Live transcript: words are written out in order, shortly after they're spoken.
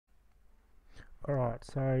Alright,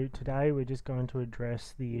 so today we're just going to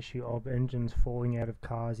address the issue of engines falling out of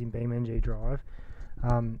cars in BeamNG.Drive.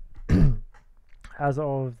 Um, as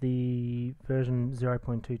of the version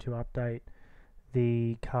 0.22 update,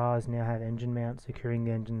 the cars now have engine mounts securing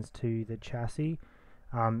the engines to the chassis.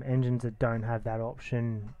 Engines that don't have that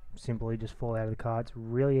option simply just fall out of the car. It's a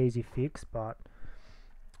really easy fix, but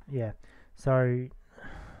yeah. So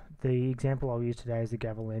the example I'll use today is the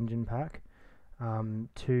gravel engine pack.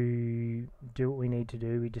 To do what we need to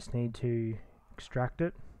do, we just need to extract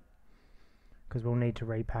it because we'll need to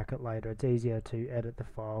repack it later. It's easier to edit the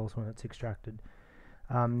files when it's extracted.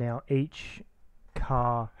 Now each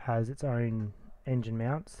car has its own engine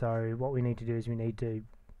mount, so what we need to do is we need to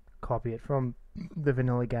copy it from the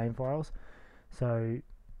vanilla game files. So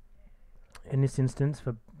in this instance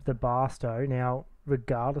for the Barstow, now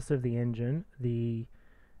regardless of the engine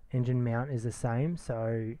mount is the same.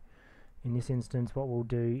 So in this instance, what we'll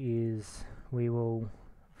do is we will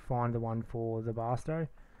find the one for the Barstow.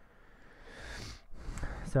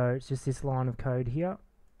 So it's just this line of code here.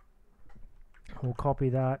 We'll copy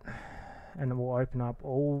that and we'll open up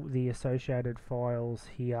all the associated files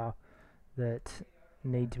here that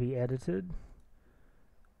need to be edited.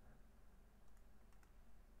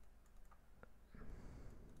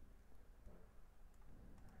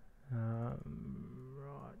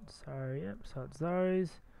 So it's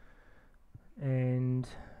those. And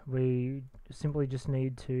we simply just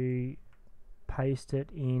need to paste it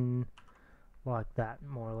in like that,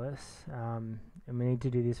 more or less, and we need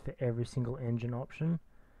to do this for every single engine option.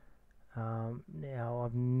 Now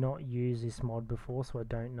I've not used this mod before, so I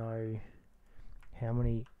don't know how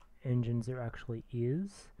many engines there actually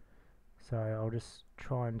is, so I'll just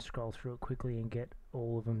try and scroll through it quickly and get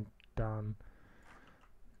all of them done.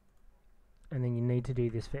 And then you need to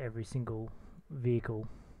do this for every single vehicle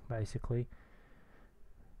basically.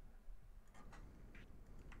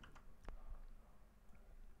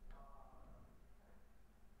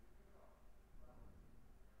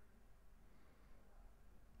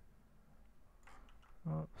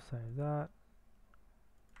 Save that,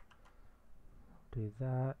 do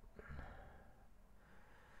that.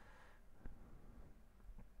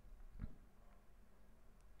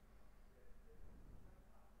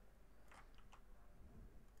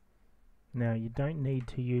 Now you don't need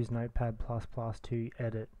to use Notepad++ to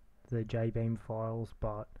edit the JBeam files,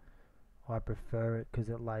 but I prefer it because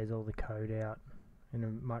it lays all the code out in a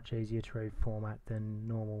much easier to read format than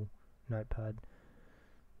normal Notepad.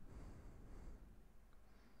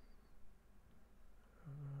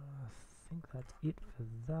 I think that's it for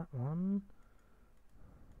that one.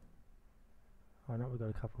 Oh no, we've got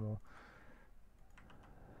a couple more.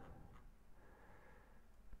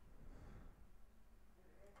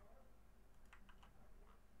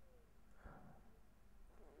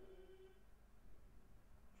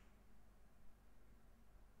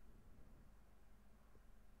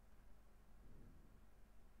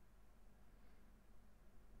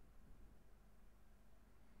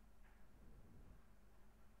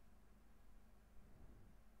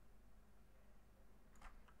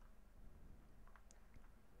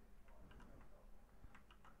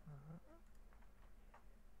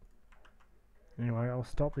 Anyway, I'll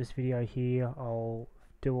stop this video here. I'll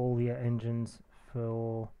do all the engines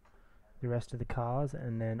for the rest of the cars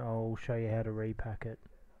and then I'll show you how to repack it.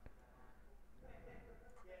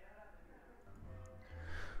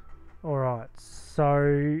 Alright,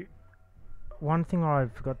 so one thing I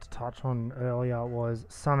forgot to touch on earlier was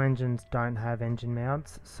some engines don't have engine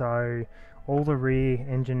mounts. So all the rear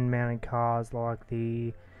engine mounted cars like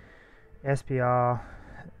the SBR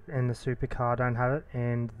and the supercar don't have it,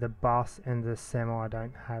 and the bus and the semi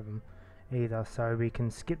don't have them either, so we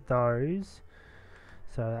can skip those.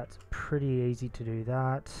 So that's pretty easy to do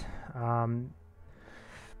that.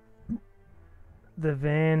 The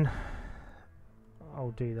van,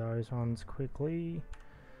 I'll do those ones quickly.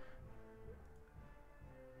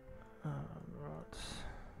 Right.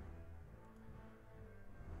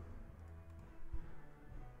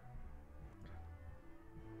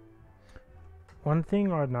 One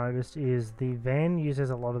thing I noticed is the van uses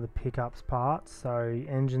a lot of the pickups parts, so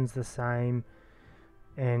engine's the same,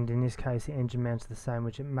 and in this case the engine mount's the same,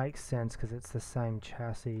 which it makes sense because it's the same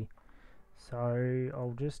chassis. So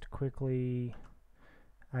I'll just quickly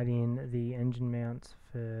add in the engine mounts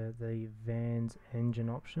for the van's engine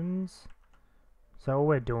options. So all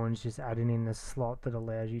we're doing is just adding in the slot that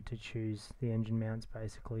allows you to choose the engine mounts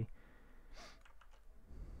basically.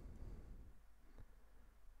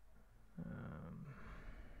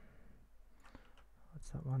 That's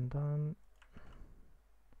that one done.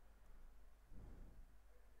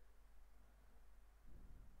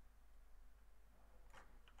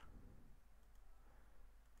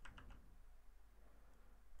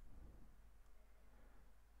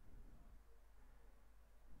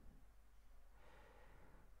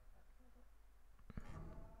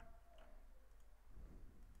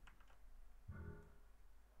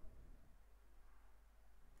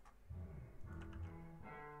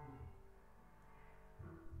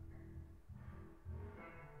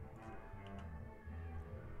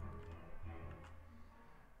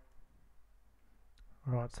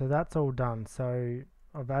 Alright, so that's all done. So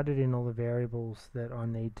I've added in all the variables that I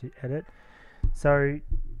need to edit. So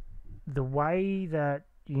the way that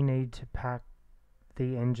you need to pack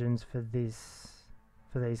the engines for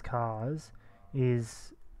these cars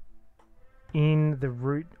is in the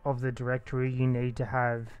root of the directory. You need to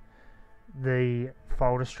have the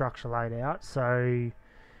folder structure laid out. So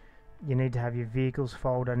you need to have your vehicles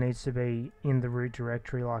folder needs to be in the root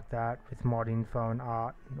directory like that, with mod info and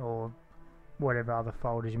art or whatever other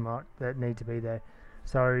folders you might that need to be there.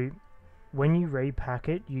 So when you repack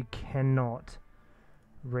it, you cannot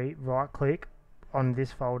right click on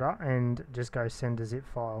this folder and just go send a zip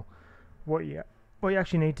file. What you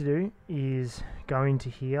actually need to do is go into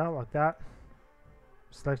here like that,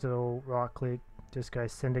 select it all, right click, just go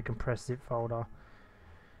send a compressed zip folder.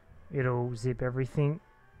 It'll zip everything.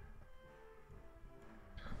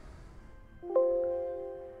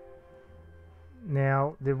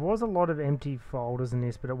 Now there was a lot of empty folders in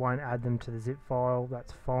this, but it won't add them to the zip file.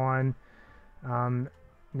 That's fine.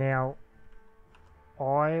 Now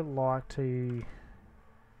I like to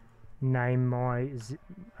name my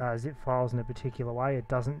zip files in a particular way. It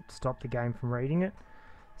doesn't stop the game from reading it.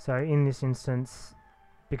 So in this instance,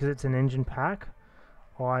 because it's an engine pack,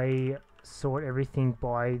 I sort everything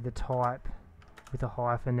by the type with a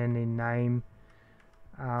hyphen and in name.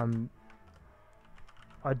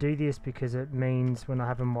 I do this because it means when I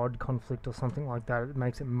have a mod conflict or something like that, it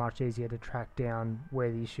makes it much easier to track down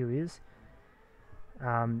where the issue is.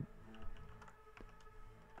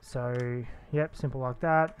 So yep, simple like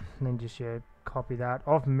that, and then just copy that.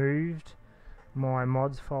 I've moved my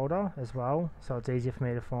mods folder as well, so it's easier for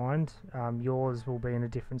me to find. Yours will be in a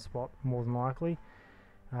different spot more than likely.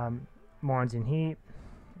 Mine's in here,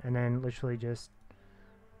 and then literally just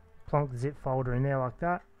plonk the zip folder in there like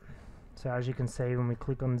that. So as you can see, when we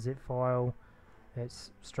click on the zip file,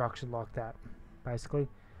 it's structured like that, basically.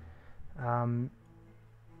 I'll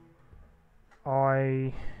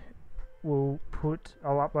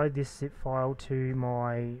upload this zip file to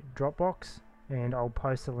my Dropbox, and I'll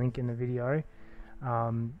post a link in the video.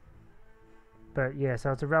 But yeah,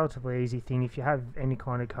 so it's a relatively easy thing. If you have any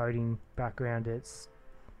kind of coding background, it's,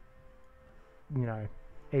 you know,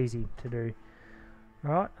 easy to do.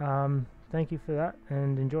 Alright, thank you for that,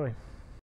 and enjoy.